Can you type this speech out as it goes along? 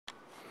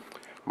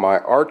My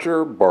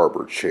Archer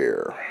barber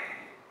chair.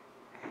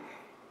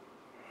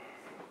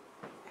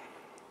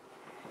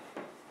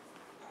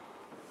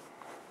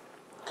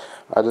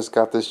 I just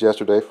got this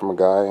yesterday from a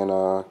guy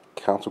in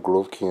Council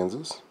Grove,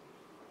 Kansas.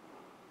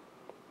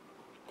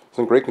 It's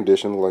in great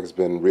condition, like it's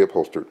been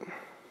reupholstered.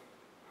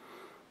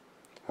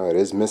 It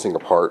is missing a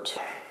part,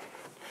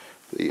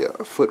 the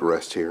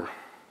footrest here.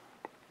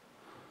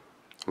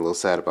 I'm a little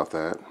sad about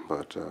that,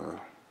 but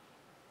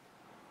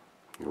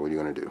what are you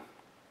going to do?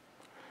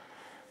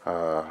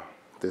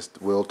 This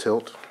will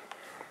tilt.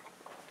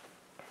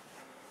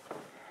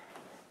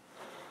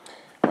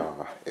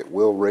 It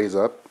will raise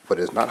up, but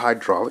it's not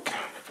hydraulic.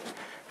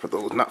 For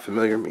those not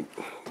familiar, let me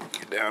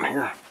get down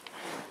here.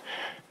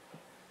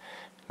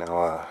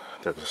 Now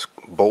there's this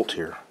bolt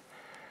here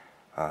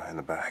in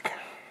the back.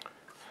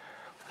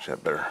 Should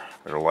have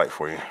better light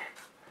for you.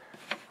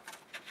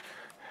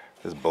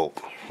 This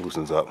bolt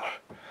loosens up,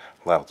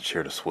 allows the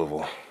chair to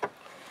swivel.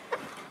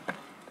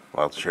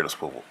 Allows the chair to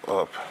swivel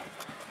up.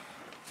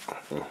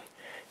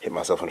 Hit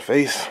myself in the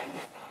face.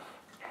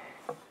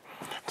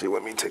 So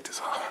let me take this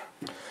off.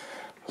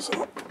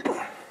 So,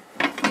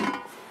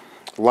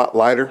 a lot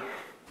lighter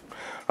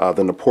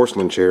than the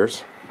porcelain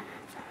chairs.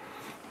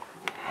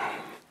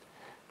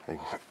 You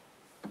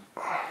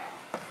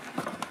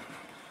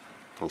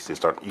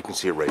can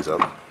see it raise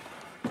up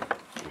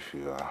if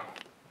you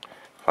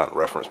find a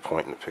reference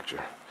point in the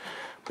picture.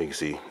 But you can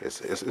see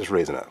it's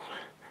raising up.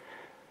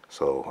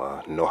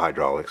 So no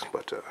hydraulics,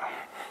 but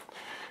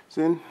it's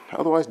in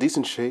otherwise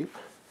decent shape.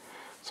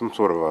 Some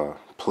sort of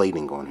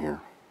plating on here.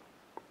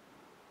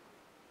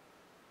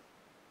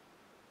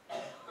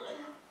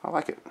 I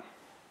like it.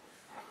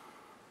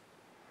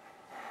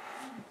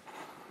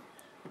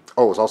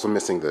 Oh, it's also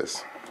missing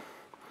this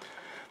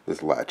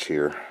latch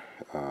here.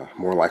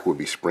 More likely would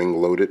be spring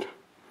loaded,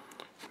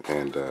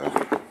 and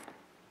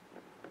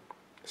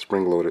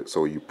spring loaded.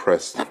 So you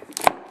press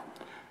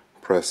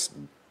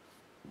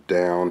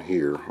down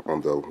here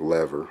on the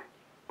lever,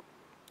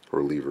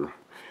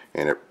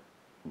 and it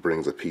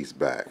brings a piece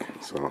back.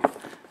 So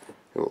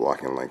it will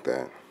lock in like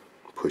that.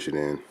 Push it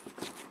in,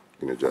 you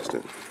can adjust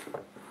it.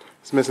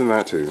 It's missing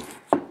that too.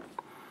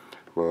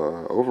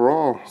 But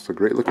overall, it's a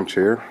great looking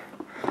chair.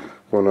 I'm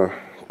gonna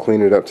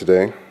clean it up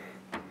today.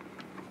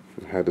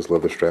 It had this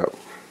leather strap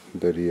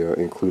that he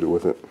included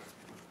with it.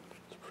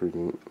 It's pretty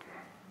neat.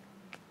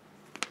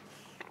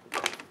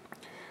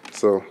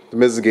 So the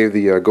missus gave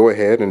the go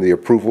ahead and the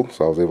approval,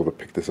 so I was able to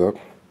pick this up.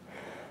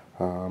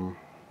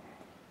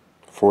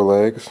 4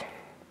 legs.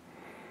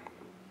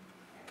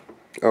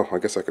 Oh, I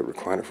guess I could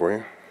recline it for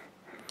you.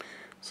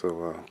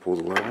 So pull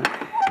the lever,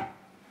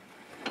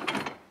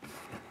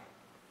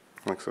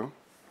 like so.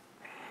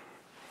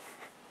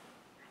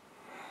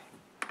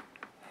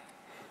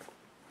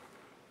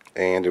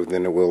 And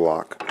then it will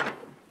lock.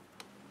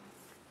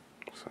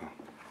 So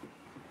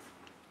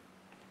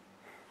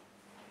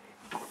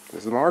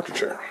this is my Archer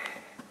chair.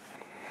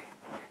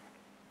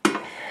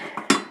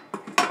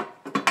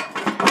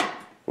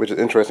 Which is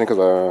interesting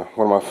because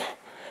one of my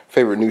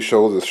favorite new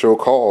shows is a show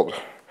called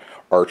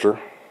Archer.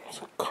 It's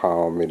a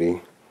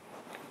comedy.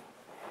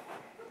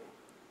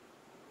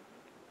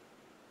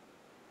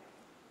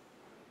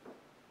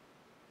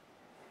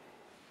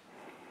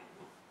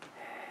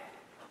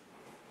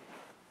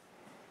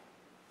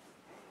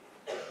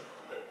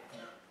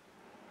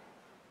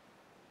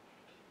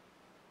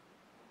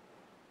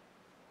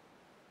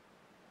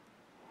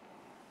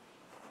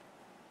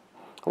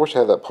 I wish I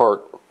had that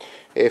part.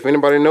 Hey, if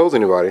anybody knows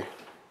anybody,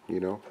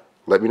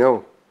 let me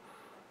know.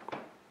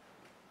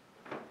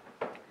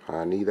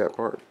 I need that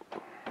part.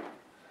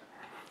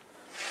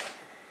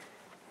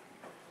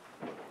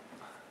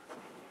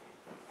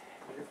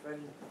 You're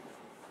funny.